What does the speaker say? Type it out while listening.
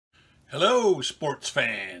Hello, sports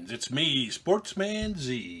fans. It's me, Sportsman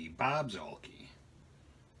Z, Bob Zolke.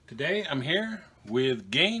 Today I'm here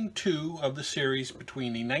with Game 2 of the series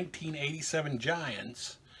between the 1987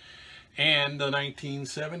 Giants and the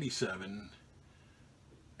 1977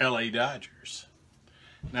 LA Dodgers.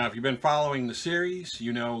 Now, if you've been following the series,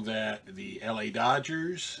 you know that the LA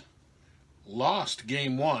Dodgers lost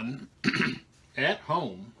Game 1 at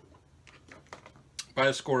home by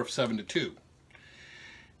a score of 7-2.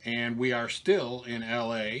 And we are still in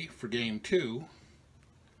LA for Game 2.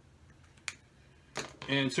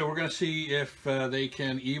 And so we're going to see if they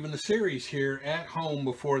can even the series here at home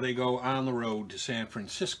before they go on the road to San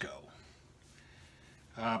Francisco.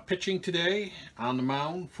 Pitching today on the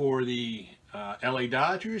mound for the LA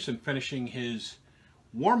Dodgers and finishing his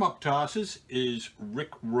warm-up tosses is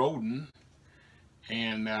Rick Rhoden.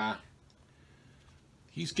 And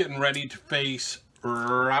he's getting ready to face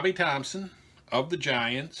Robbie Thompson of the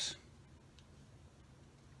Giants,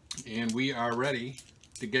 and we are ready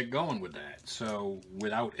to get going with that. So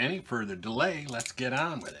without any further delay, let's get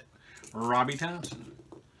on with it. Robbie Thompson,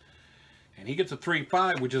 and he gets a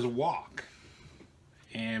 3-5, which is a walk,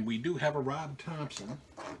 and we do have a Rob Thompson.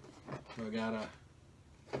 So I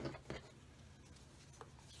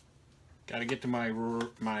gotta get to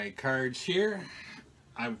my cards here.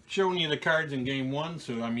 I've shown you the cards in Game 1,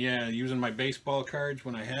 so I'm using my baseball cards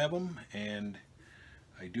when I have them, and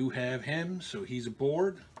I do have him, so he's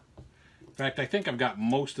aboard. In fact, I think I've got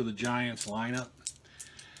most of the Giants lineup.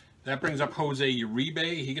 That brings up Jose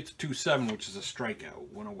Uribe. He gets a 2-7, which is a strikeout.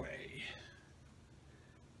 One away.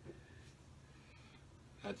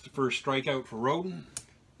 That's the first strikeout for Rhoden.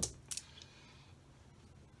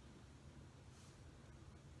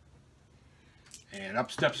 And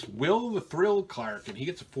up steps Will the Thrill Clark, and he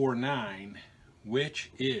gets a 4-9,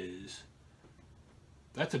 which is,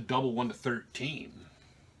 that's a double 1-13,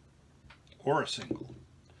 or a single,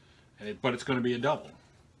 but it's going to be a double,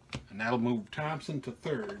 and that'll move Thompson to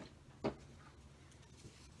third,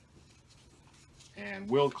 and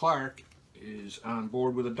Will Clark is on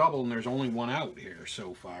board with a double, and there's only one out here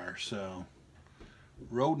so far, so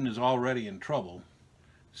Rhoden is already in trouble.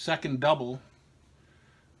 Second double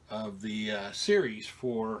of the series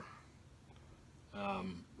for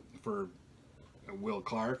Will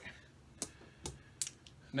Clark.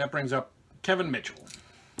 And that brings up Kevin Mitchell.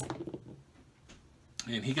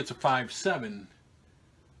 And he gets a 5-7,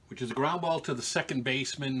 which is a ground ball to the second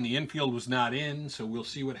baseman. The infield was not in, so we'll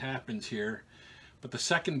see what happens here. But the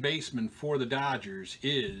second baseman for the Dodgers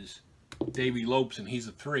is Davey Lopes, and he's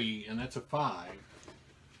a 3, and that's a 5.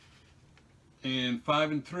 And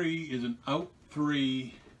 5 and 3 is an out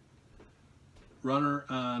 3. Runner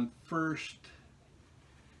on first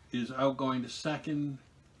is out going to second.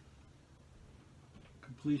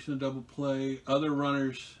 Completion of double play. Other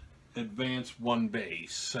runners advance one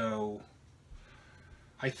base. So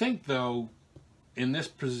I think, though, in this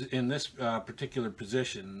particular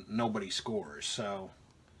position, nobody scores. So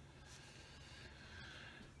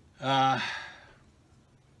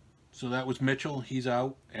so that was Mitchell. He's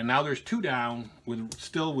out, and now there's 2 down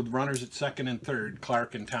still with runners at second and third,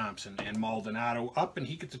 Clark and Thompson, and Maldonado up, and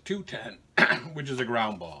he gets a 2-10, which is a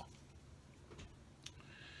ground ball.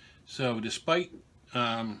 So despite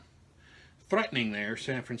threatening there,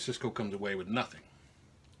 San Francisco comes away with nothing.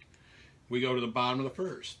 We go to the bottom of the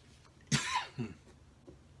first.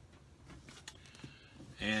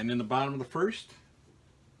 And in the bottom of the first,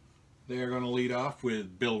 they're going to lead off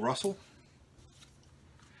with Bill Russell.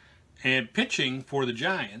 And pitching for the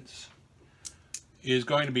Giants is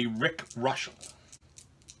going to be Rick Russell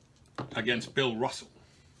against Bill Russell.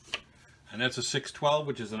 And that's a 6-12,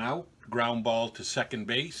 which is an out. Ground ball to second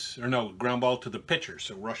base. Or no, ground ball to the pitcher.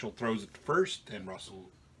 So Russell throws it to first, and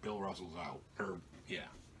Bill Russell's out.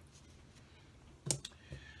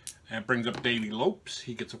 That brings up Davey Lopes.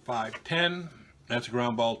 He gets a 5-10. That's a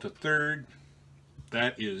ground ball to third.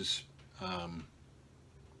 That is...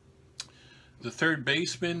 the third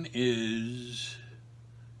baseman is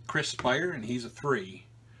Chris Spire, and he's a 3.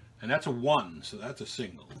 And that's a 1, so that's a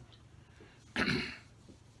single.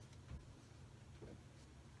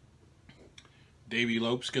 Davey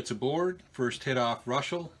Lopes gets aboard. First hit off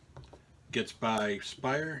Russell. Gets by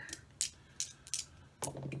Spire.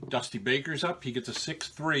 Dusty Baker's up. He gets a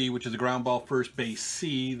 6-3, which is a ground ball first base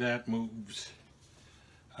C. That moves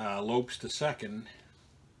Lopes to second.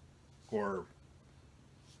 That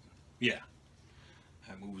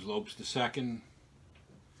moves Lopes to second.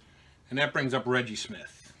 And that brings up Reggie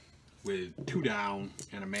Smith with 2 down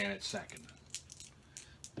and a man at second.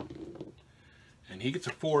 And he gets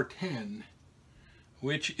a 4-10,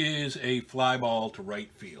 which is a fly ball to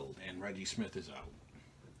right field, and Reggie Smith is out.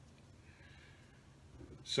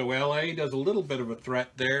 So LA does a little bit of a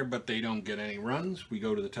threat there, but they don't get any runs. We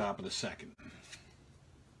go to the top of the second.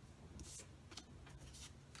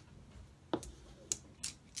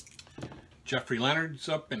 Jeffrey Leonard's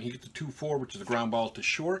up, and he gets a 2-4, which is a ground ball to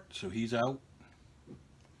short, so he's out.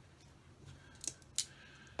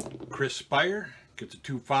 Chris Spire gets a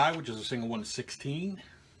 2-5, which is a single 1 to 16.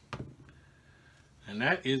 And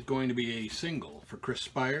that is going to be a single for Chris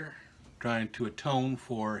Spire, trying to atone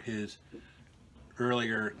for his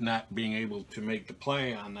earlier not being able to make the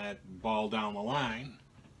play on that ball down the line.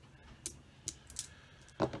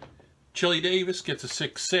 Chili Davis gets a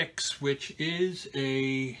 6-6, which is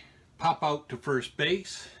a pop out to first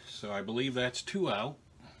base, so I believe that's 2 out.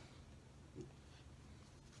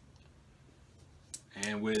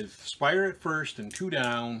 And with Spire at first and 2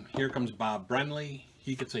 down, here comes Bob Brenly.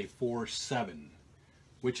 He gets a 4-7,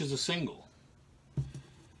 which is a single.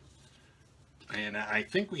 And I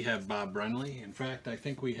think we have Bob Brenly. In fact, I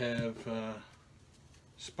think we have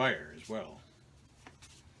Spire as well.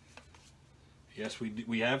 Yes,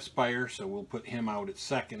 we have Spire, so we'll put him out at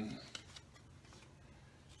second.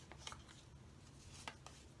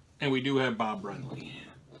 And we do have Bob Brenly,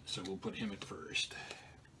 so we'll put him at first.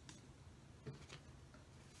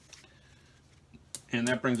 And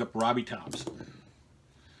that brings up Robbie Thompson.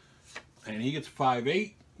 And he gets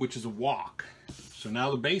 5-8, which is a walk. So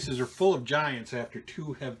now the bases are full of Giants after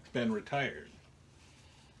 2 have been retired.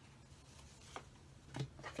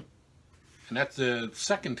 And that's the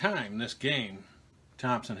second time this game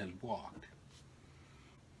Thompson has walked.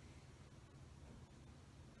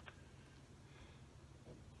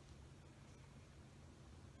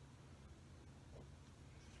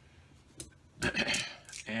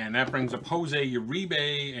 And that brings up Jose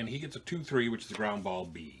Uribe, and he gets a 2-3, which is a ground ball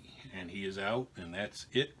B. And he is out, and that's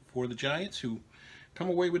it for the Giants, who come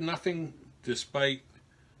away with nothing despite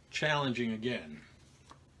challenging again.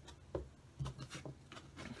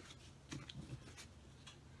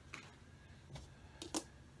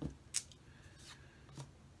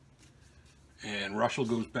 And Russell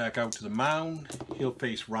goes back out to the mound. He'll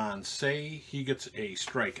face Ron Say. He gets a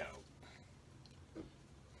strikeout.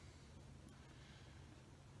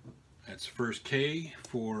 That's first K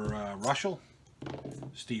for Russell.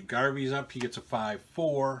 Steve Garvey's up. He gets a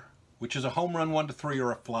 5-4, which is a home run 1-3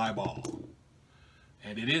 or a fly ball.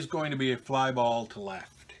 And it is going to be a fly ball to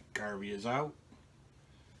left. Garvey is out.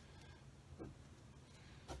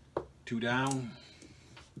 2 down.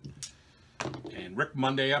 And Rick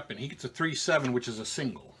Monday up, and he gets a 3-7, which is a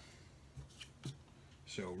single.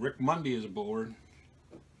 So Rick Monday is aboard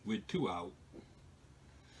with 2 out.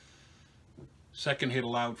 Second hit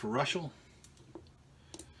allowed for Russell.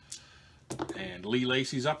 And Lee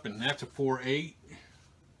Lacy's up, and that's a 4-8.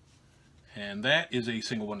 And that is a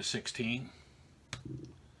single 1 to 16.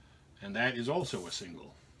 And that is also a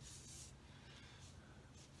single.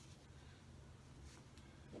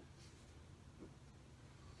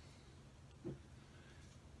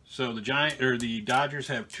 So the Dodgers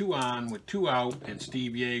have 2 on with 2 out, and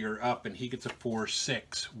Steve Yeager up, and he gets a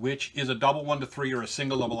 4-6, which is a double 1-3 or a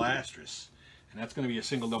single double asterisk. And that's going to be a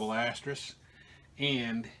single double asterisk.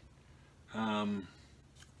 And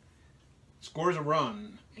scores a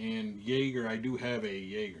run, and Yeager, I do have a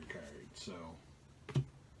Yeager card. So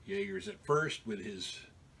Yeager's at first with his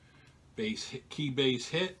key base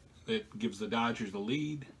hit that gives the Dodgers the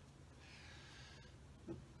lead.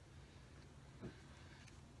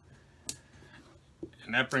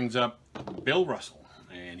 And that brings up Bill Russell,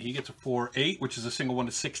 and he gets a 4-8, which is a single 1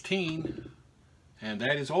 to 16, and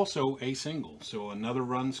that is also a single. So another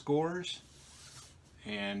run scores,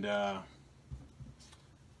 and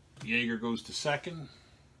Yeager goes to second.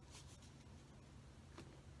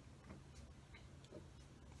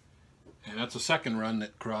 And that's a second run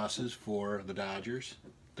that crosses for the Dodgers.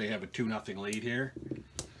 They have a 2-0 lead here.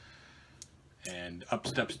 And up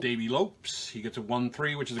steps Davey Lopes. He gets a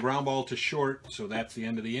 1-3, which is a ground ball to short, so that's the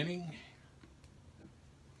end of the inning.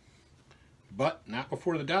 But not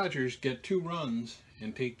before the Dodgers get 2 runs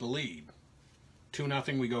and take the lead.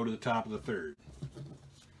 2-0, we go to the top of the third.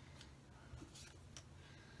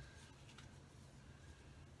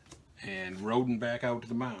 And Roden back out to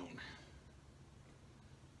the mound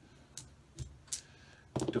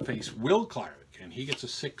to face Will Clark, and he gets a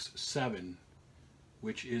 6-7,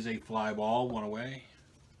 which is a fly ball, 1 away.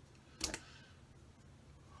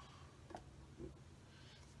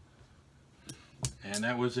 And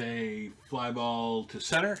that was a fly ball to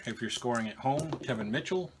center if you're scoring at home. Kevin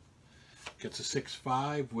Mitchell gets a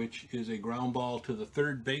 6-5, which is a ground ball to the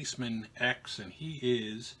third baseman, X, and he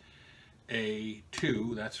is a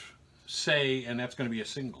 2. That's Say, and that's going to be a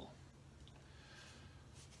single.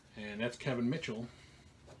 And that's Kevin Mitchell.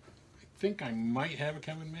 think I might have a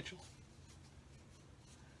Kevin Mitchell.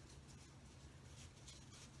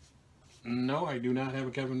 No, I do not have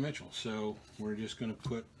a Kevin Mitchell, so we're just going to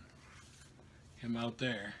put him out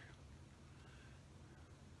there.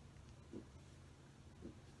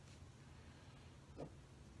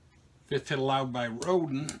 Fifth hit allowed by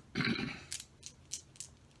Roden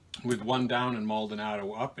with 1 down and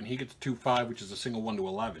Maldonado up, and he gets 2-5, which is a single 1 to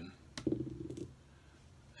 11.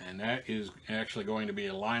 And that is actually going to be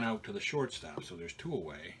a line out to the shortstop, so there's 2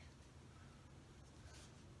 away.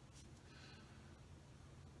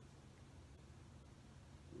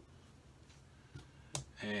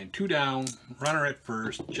 And 2 down, runner at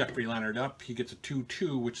first, Jeffrey Leonard up. He gets a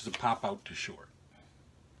 2-2, which is a pop out to short.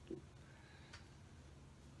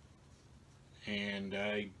 And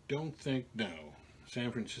I don't think, no,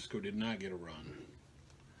 San Francisco did not get a run.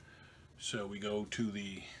 So we go to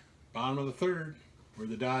the bottom of the third, where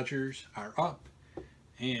the Dodgers are up,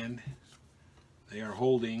 and they are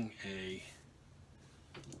holding a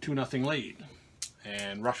 2-0 lead.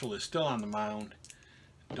 And Russell is still on the mound.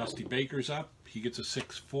 Dusty Baker's up. He gets a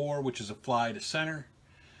 6-4, which is a fly to center.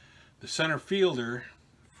 The center fielder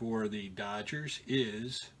for the Dodgers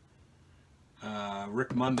is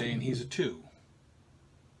Rick Monday, and he's a 2.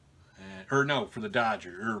 Or no, for the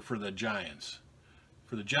Dodgers, or for the Giants.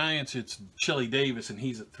 For the Giants, it's Chili Davis, and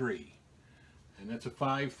he's a 3. And that's a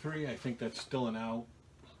 5-3. I think that's still an out.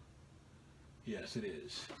 Yes, it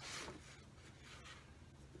is.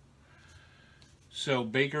 So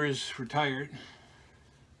Baker is retired.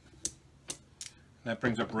 That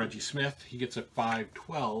brings up Reggie Smith. He gets a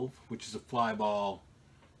 5-12, which is a fly ball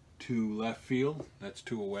to left field. That's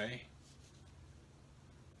 2 away.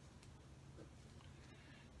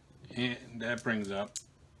 And that brings up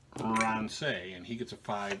Ron Say, and he gets a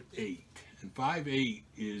 5-8. And 5-8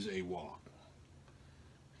 is a walk.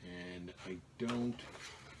 And I don't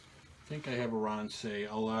think I have a Ron Say.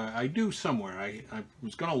 I do somewhere. I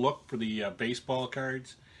was going to look for the baseball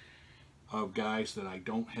cards of guys that I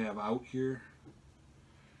don't have out here.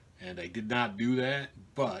 And I did not do that,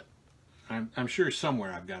 but I'm sure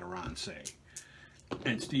somewhere I've got a Ron Say.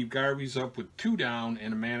 And Steve Garvey's up with 2 down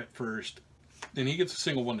and a man at first. And he gets a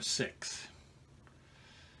single 1 to 6.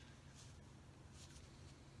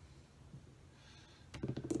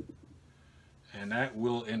 And that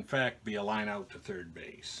will, in fact, be a line out to third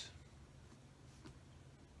base.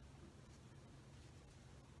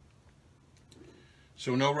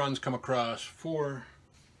 So no runs come across for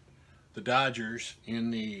the Dodgers.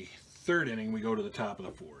 In the third inning, we go to the top of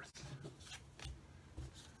the fourth.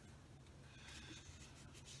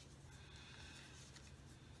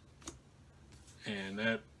 And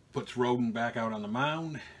that puts Roden back out on the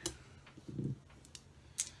mound.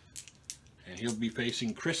 And he'll be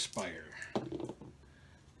facing Chris Spire.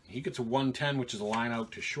 He gets a 1-10, which is a line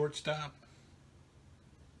out to shortstop.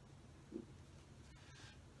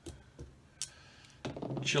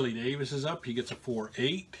 Chili Davis is up. He gets a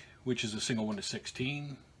 4-8, which is a single 1 to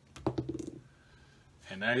 16.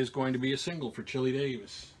 And that is going to be a single for Chili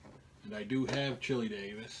Davis. And I do have Chili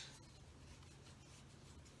Davis.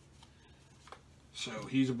 So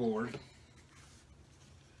he's aboard.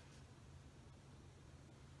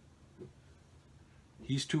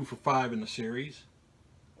 He's 2 for 5 in the series.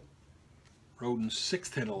 Roden's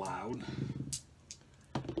 6th hit allowed.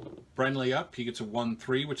 Brenly up. He gets a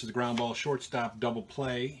 1-3, which is a ground ball shortstop double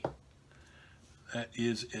play. That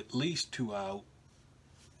is at least 2 out.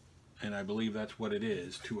 And I believe that's what it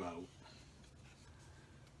is, 2 out.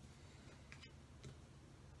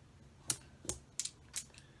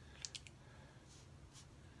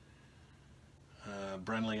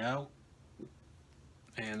 Brenly out.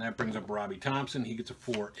 And that brings up Robbie Thompson. He gets a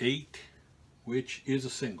 4-8, which is a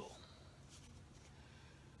single.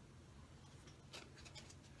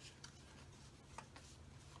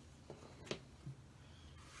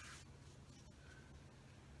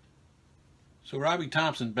 So Robbie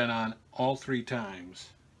Thompson's been on all 3 times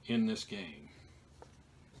in this game.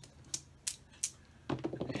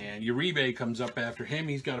 And Uribe comes up after him.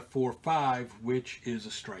 He's got a 4-5, which is a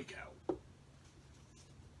strikeout.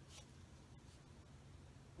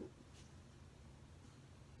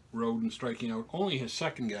 Roden striking out only his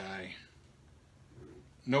second guy.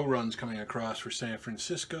 No runs coming across for San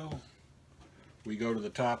Francisco. We go to the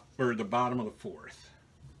top, or the bottom of the fourth.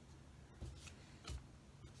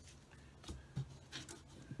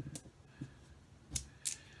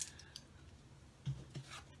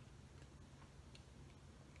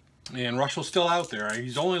 And Russell's still out there.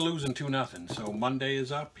 He's only losing 2-0. So Monday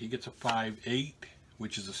is up. He gets a 5-8,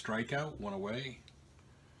 which is a strikeout, 1 away.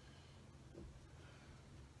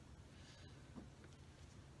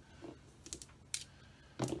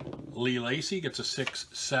 Lee Lacy gets a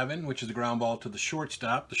 6-7, which is a ground ball to the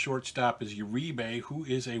shortstop. The shortstop is Uribe, who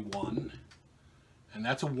is a 1. And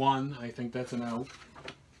that's a 1. I think that's an out.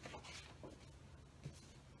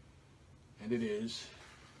 And it is.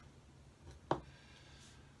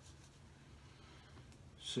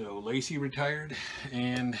 So Lacy retired,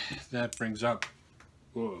 and that brings up,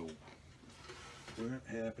 whoa, what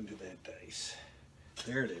happened to that dice?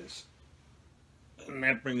 There it is. And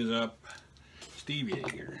that brings up Steve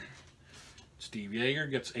Yeager. Steve Yeager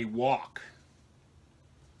gets a walk.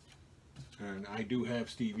 And I do have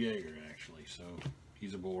Steve Yeager, actually, so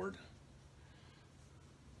he's aboard.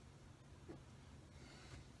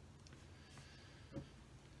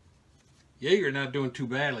 Yeager not doing too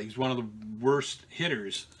badly. He's one of the worst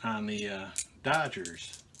hitters on the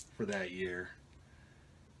Dodgers for that year.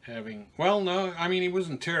 Well, no, I mean, he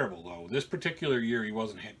wasn't terrible, though. This particular year, he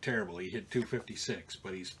wasn't terrible. He hit .256,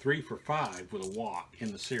 but he's 3 for 5 with a walk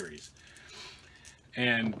in the series.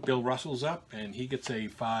 And Bill Russell's up, and he gets a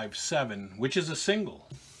 5-7, which is a single,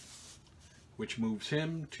 which moves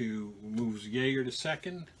Yeager to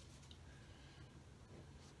second.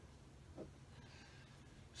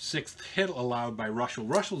 6th hit allowed by Russell.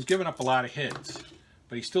 Russell's given up a lot of hits,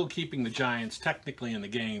 but he's still keeping the Giants technically in the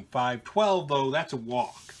game. 5-12, though, that's a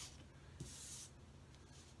walk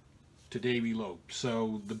to Davey Lope.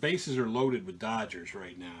 So the bases are loaded with Dodgers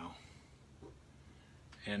right now.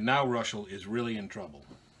 And now Russell is really in trouble.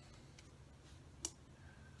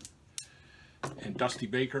 And Dusty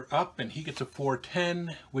Baker up, and he gets a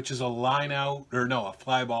 4-10, which is a line out, or no, a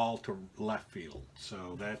fly ball to left field.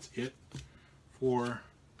 So that's it for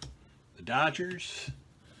the Dodgers.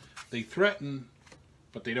 They threaten,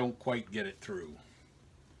 but they don't quite get it through.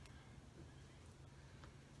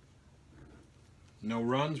 No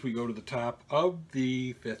runs. We go to the top of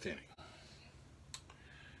the 5th inning.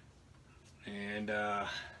 And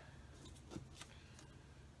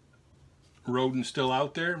Roden's still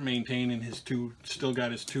out there, maintaining his still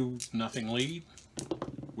got his 2-0 lead.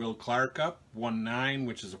 Will Clark up, 1-9,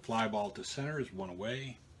 which is a fly ball to center, is 1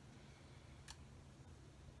 away.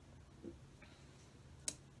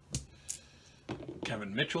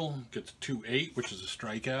 Kevin Mitchell gets 2-8, which is a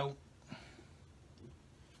strikeout.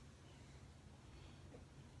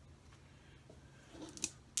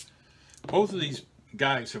 Both of these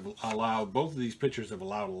guys have allowed, both of these pitchers have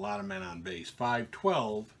allowed a lot of men on base.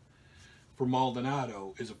 5-12 for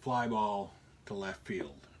Maldonado is a fly ball to left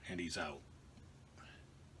field, and he's out.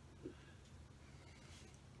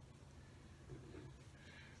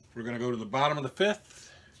 We're going to go to the bottom of the 5th.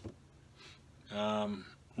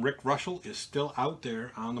 Rick Russell is still out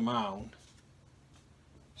there on the mound.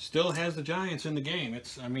 Still has the Giants in the game.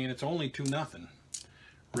 It's only 2-0.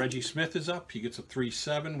 Reggie Smith is up. He gets a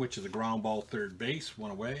 3-7, which is a ground ball third base,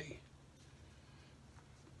 1 away.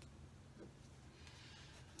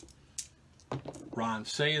 Ron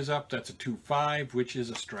Say is up. That's a 2-5, which is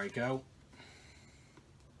a strikeout.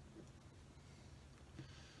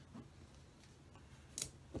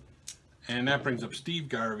 And that brings up Steve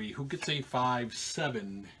Garvey, who gets a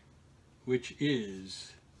 5-7, which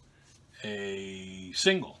is a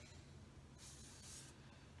single.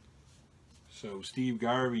 So Steve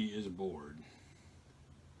Garvey is aboard.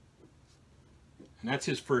 And that's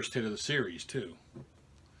his first hit of the series, too.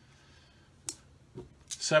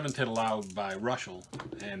 7th hit allowed by Russell,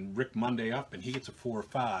 and Rick Monday up, and he gets a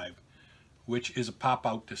 4-5, which is a pop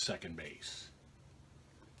out to second base.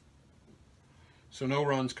 So no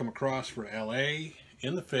runs come across for LA.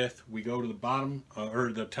 In the 5th, we go to the bottom,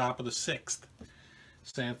 or the top of the 6th.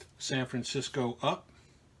 San Francisco up.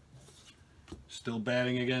 Still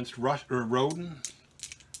batting against Roden.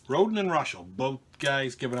 Roden and Russell, both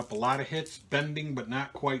guys giving up a lot of hits, bending but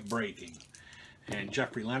not quite breaking. And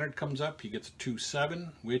Jeffrey Leonard comes up. He gets a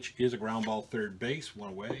 2-7, which is a ground ball third base, 1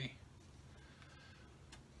 away.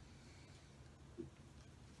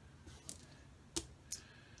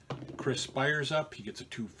 Chris Spires up. He gets a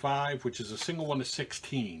 2-5, which is a single 1 to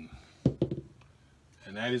 16.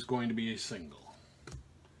 And that is going to be a single.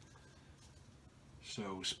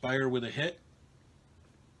 So Spire with a hit.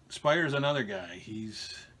 Spire's another guy.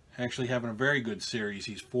 He's actually having a very good series.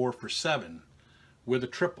 He's 4 for 7 with a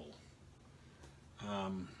triple.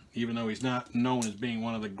 Even though he's not known as being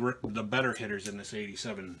one of the better hitters in this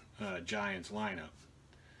 87 Giants lineup.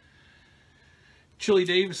 Chili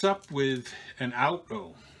Davis up with an out.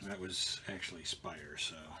 Oh, that was actually Spire.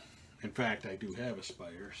 So, in fact, I do have a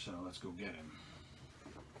Spire, so let's go get him.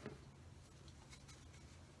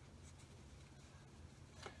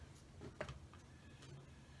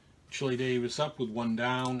 Chili Davis up with 1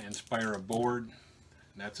 down and Spire aboard. And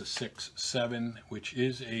that's a 6-7, which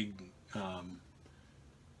is a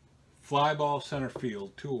fly ball center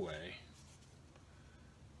field, 2 away.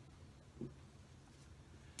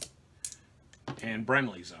 And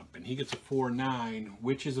Brenly's up, and he gets a 4-9,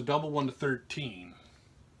 which is a double 1 to 13,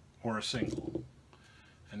 or a single.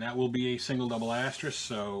 And that will be a single double asterisk,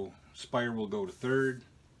 so Spire will go to third.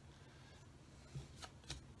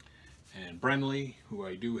 And Brenly, who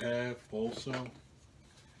I do have also,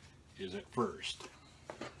 is at first.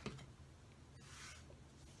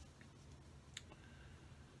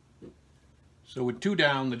 So with 2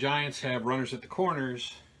 down, the Giants have runners at the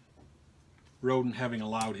corners. Roden having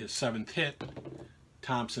allowed his 7th hit.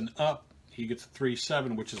 Thompson up. He gets a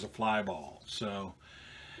 3-7, which is a fly ball. So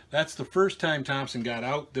that's the first time Thompson got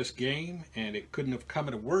out this game, and it couldn't have come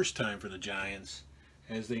at a worse time for the Giants,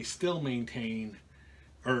 as they still maintain,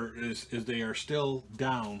 or as they are still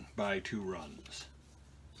down by 2 runs.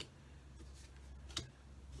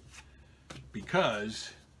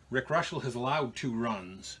 Because Rick Russell has allowed 2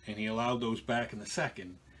 runs, and he allowed those back in the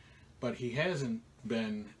second, but he hasn't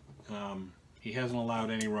been, he hasn't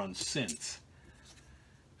allowed any runs since.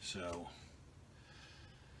 So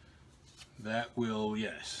that will,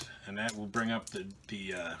 yes, and that will bring up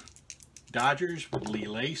the Dodgers with Lee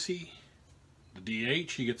Lacy. The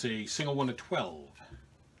DH, he gets a single 1 to 12.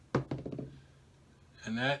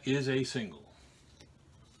 And that is a single.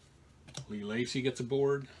 Lee Lacy gets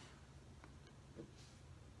aboard.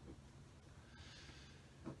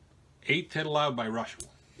 8th hit allowed by Russell.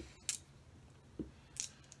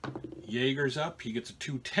 Yeager's up. He gets a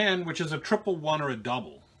 2-10, which is a triple 1 or a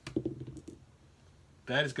double.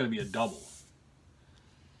 That is going to be a double.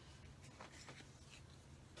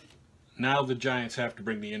 Now the Giants have to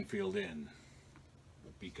bring the infield in,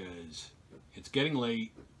 because it's getting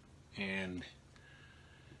late, and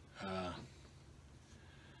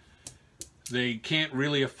they can't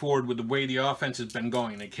really afford, with the way the offense has been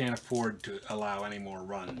going, they can't afford to allow any more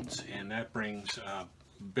runs. And that brings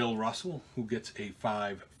Bill Russell, who gets a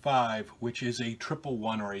 5-5, which is a triple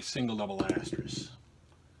 1 or a single double asterisk.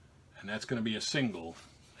 And that's going to be a single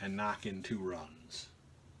and knock in 2 runs.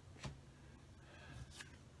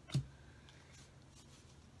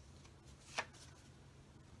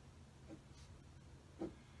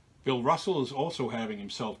 Bill Russell is also having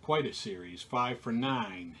himself quite a series, 5 for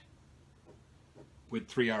 9 with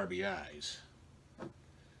 3 RBIs.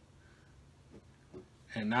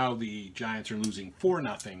 And now the Giants are losing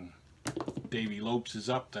 4-0. Davey Lopes is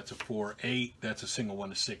up. That's a 4-8. That's a single 1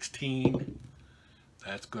 to 16.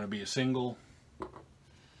 That's going to be a single.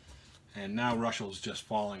 And now Russell's just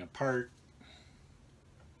falling apart.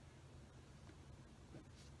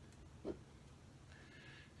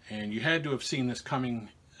 And you had to have seen this coming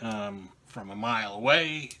from a mile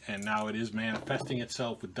away, and now it is manifesting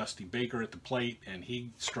itself with Dusty Baker at the plate, and he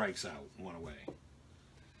strikes out 1 away.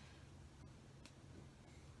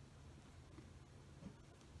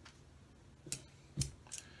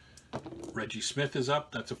 Reggie Smith is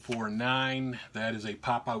up. That's a 4-9. That is a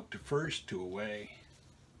pop out to first, 2 away.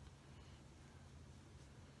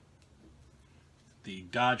 The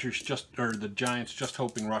the Giants just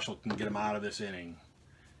hoping Russell can get him out of this inning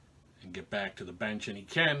and get back to the bench, and he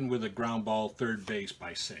can with a ground ball third base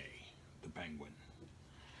by Say, the Penguin.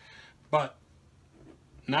 But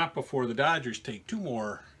not before the Dodgers take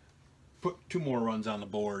put 2 more runs on the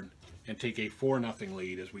board and take a 4-0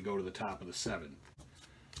 lead as we go to the top of the 7th.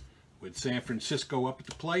 With San Francisco up at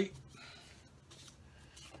the plate.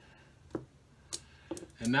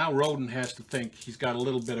 And now Roden has to think he's got a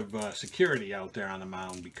little bit of security out there on the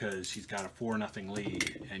mound, because he's got a 4-0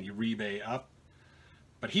 lead, and Uribe up.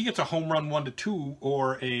 But he gets a home run 1 to 2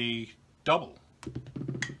 or a double.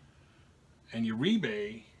 And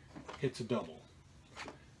Uribe hits a double.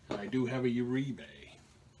 And I do have a Uribe.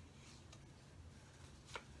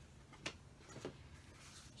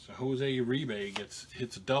 So Jose Uribe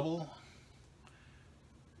hits a double.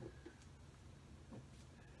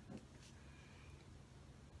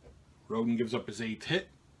 Roden gives up his 8th hit.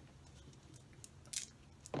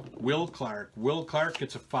 Will Clark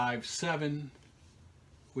gets a 5-7,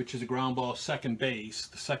 which is a ground ball second base.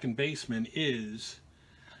 The second baseman is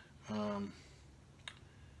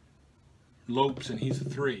Lopes, and he's a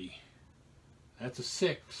 3. That's a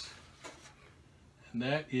 6. And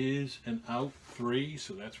that is an out 3,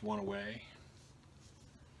 so that's 1 away.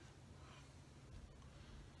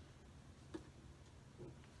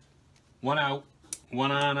 One out,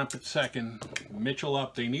 1 on up at second. Mitchell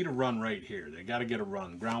up. They need a run right here. They got to get a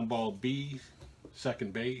run. Ground ball B,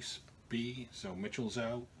 second base B, so Mitchell's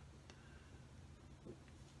out.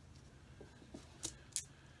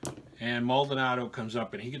 And Maldonado comes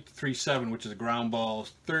up, and he gets the 3-7, which is a ground ball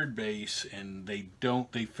third base, and they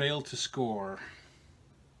fail to score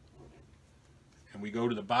And we go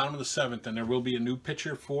to the bottom of the 7th, and there will be a new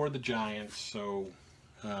pitcher for the Giants. So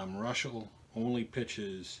Russell only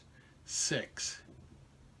pitches 6,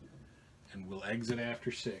 and will exit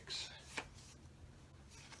after 6.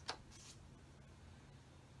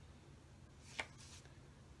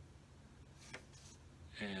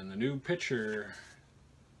 And the new pitcher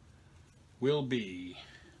will be,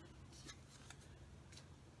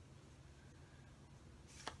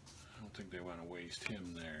 I don't think they want to waste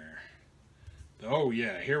him there. Oh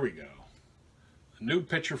yeah, here we go. The new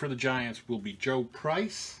pitcher for the Giants will be Joe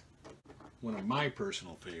Price, one of my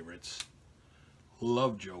personal favorites.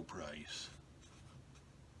 Love Joe Price.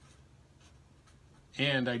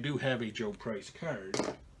 And I do have a Joe Price card,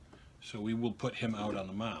 so we will put him out on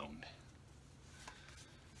the mound.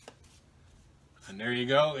 And there you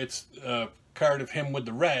go. It's a card of him with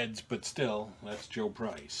the Reds, but still, that's Joe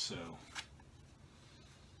Price. So,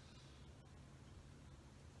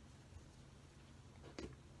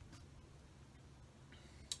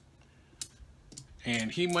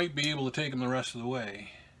 and he might be able to take him the rest of the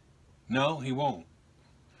way. No, he won't.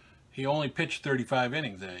 He only pitched 35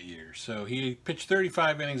 innings that year. So he pitched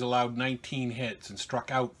 35 innings, allowed 19 hits, and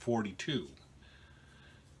struck out 42.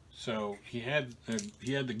 So he had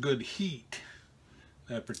the good heat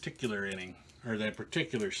that particular inning, or that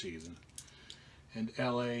particular season. And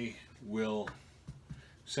LA will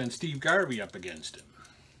send Steve Garvey up against him.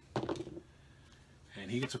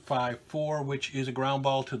 And he gets a 5-4, which is a ground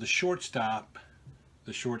ball to the shortstop.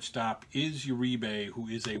 The shortstop is Uribe, who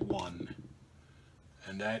is a 1.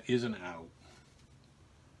 And that is an out.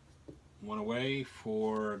 1 away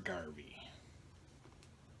for Garvey.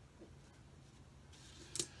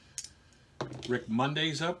 Rick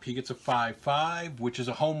Monday's up. He gets a 5-5, which is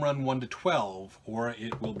a home run 1-12, or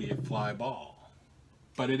it will be a fly ball.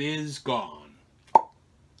 But it is gone.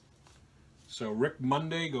 So Rick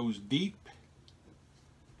Monday goes deep,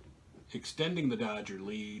 extending the Dodger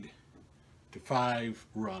lead to 5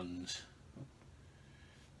 runs.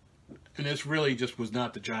 And this really just was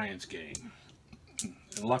not the Giants' game.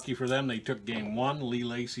 And lucky for them, they took game 1. Lee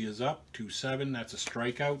Lacy is up, 2-7. That's a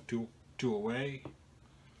strikeout, 2 away.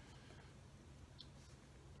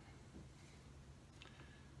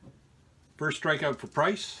 First strikeout for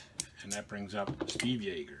Price, and that brings up Steve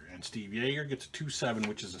Yeager. And Steve Yeager gets a 2-7,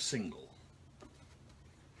 which is a single.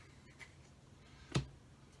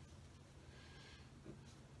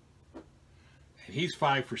 And he's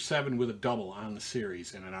 5 for 7 with a double on the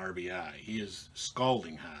series and an RBI. He is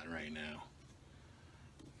scalding hot right now.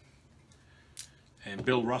 And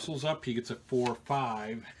Bill Russell's up. He gets a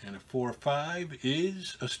 4-5, and a 4-5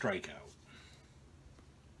 is a strikeout.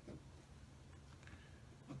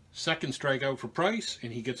 Second strikeout for Price,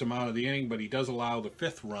 and he gets him out of the inning, but he does allow the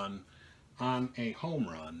 5th run on a home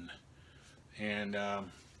run, and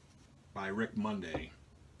by Rick Monday.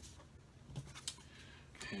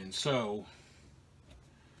 And so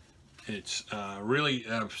it's really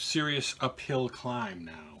a serious uphill climb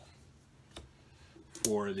now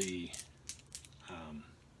for the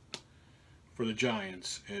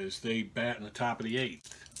Giants as they bat in the top of the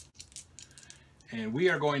 8th. And we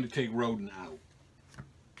are going to take Roden out.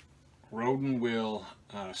 Roden will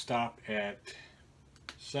stop at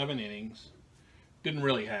 7 innings. Didn't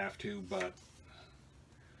really have to, but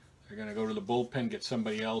they're going to go to the bullpen, get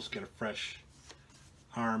somebody else, get a fresh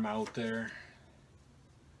arm out there.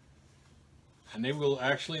 And they will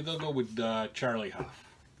actually, they'll go with Charlie Huff.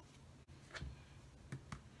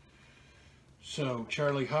 So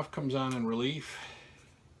Charlie Huff comes on in relief.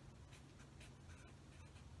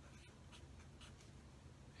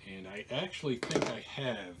 And I actually think I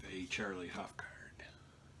have a Charlie Huff card.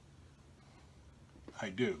 I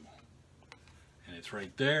do. And it's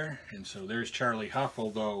right there. And so there's Charlie Huff,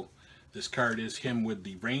 although this card is him with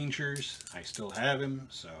the Rangers. I still have him.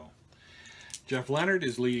 So Jeff Leonard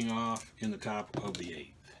is leading off in the top of the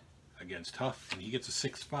 8th against Huff. And he gets a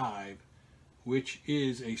 6-5, which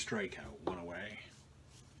is a strikeout, 1 away.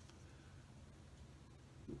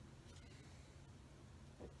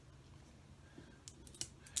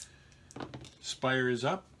 Spire is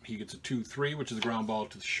up. He gets a 2-3, which is a ground ball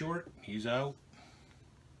to the short. He's out.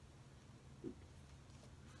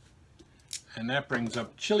 And that brings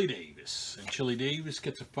up Chili Davis. And Chili Davis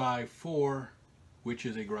gets a 5-4, which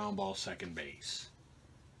is a ground ball second base.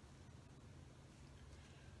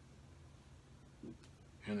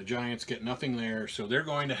 And the Giants get nothing there, so they're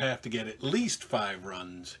going to have to get at least 5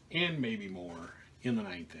 runs, and maybe more, in the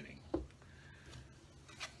 9th inning.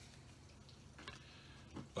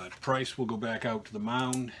 But Price will go back out to the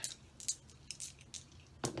mound.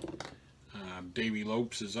 Davey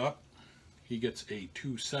Lopes is up. He gets a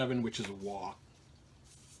 2-7, which is a walk.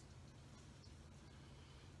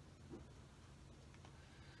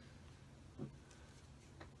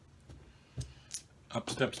 Up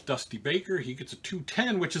steps Dusty Baker. He gets a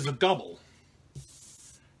 210, which is a double.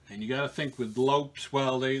 And you got to think with Lopes,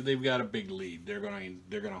 well, they've got a big lead. They're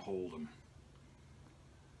gonna hold them.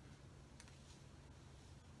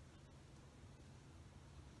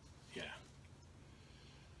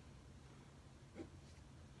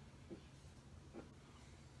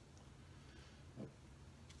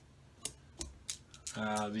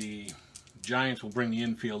 The Giants will bring the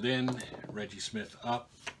infield in. Reggie Smith up.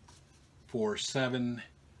 4-7.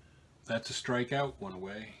 That's a strikeout. One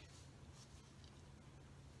away.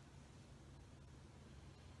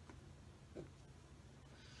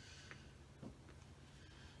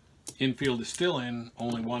 Infield is still in.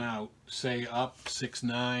 Only one out. Say up.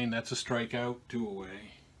 6-9. That's a strikeout. 2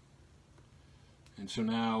 away. And so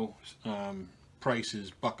now Price is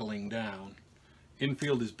buckling down.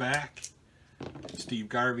 Infield is back. Steve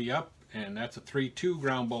Garvey up, and that's a 3-2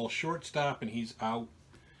 ground ball shortstop, and he's out.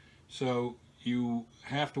 So you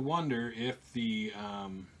have to wonder if the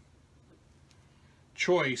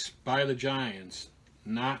choice by the Giants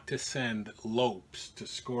not to send Lopes to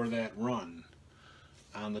score that run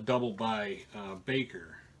on the double by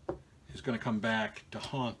Baker is going to come back to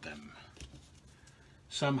haunt them.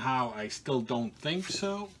 Somehow I still don't think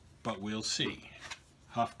so, but we'll see.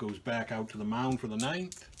 Huff goes back out to the mound for the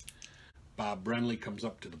 9th. Bob Brenly comes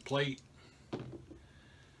up to the plate.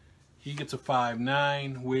 He gets a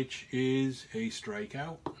 5-9, which is a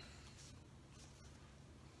strikeout.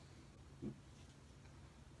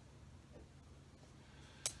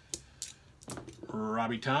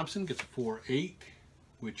 Robbie Thompson gets a 4-8,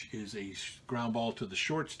 which is a ground ball to the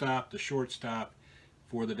shortstop. The shortstop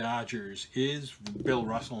for the Dodgers is Bill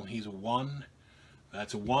Russell, and he's a 1.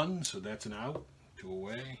 That's a 1, so that's an out. 2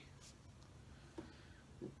 away.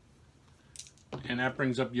 And that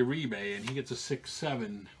brings up Uribe, and he gets a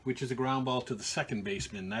 6-7, which is a ground ball to the second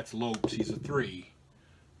baseman. That's Lopes. He's a 3.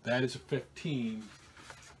 That is a 15.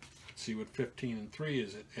 Let's see what 15 and 3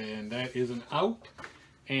 is. And that is an out.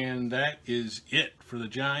 And that is it for the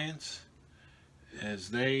Giants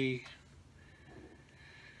as they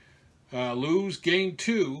lose Game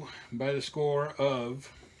 2 by the score of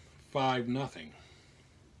 5-0.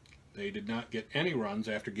 They did not get any runs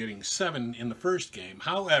after getting 7 in the first game.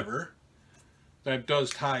 However, that does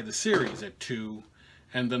tie the series at 2,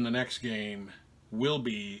 and then the next game will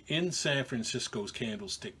be in San Francisco's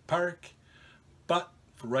Candlestick Park. But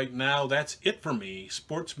for right now, that's it for me.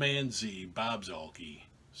 Sportsman Z, Bob Zolke,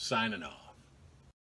 signing off.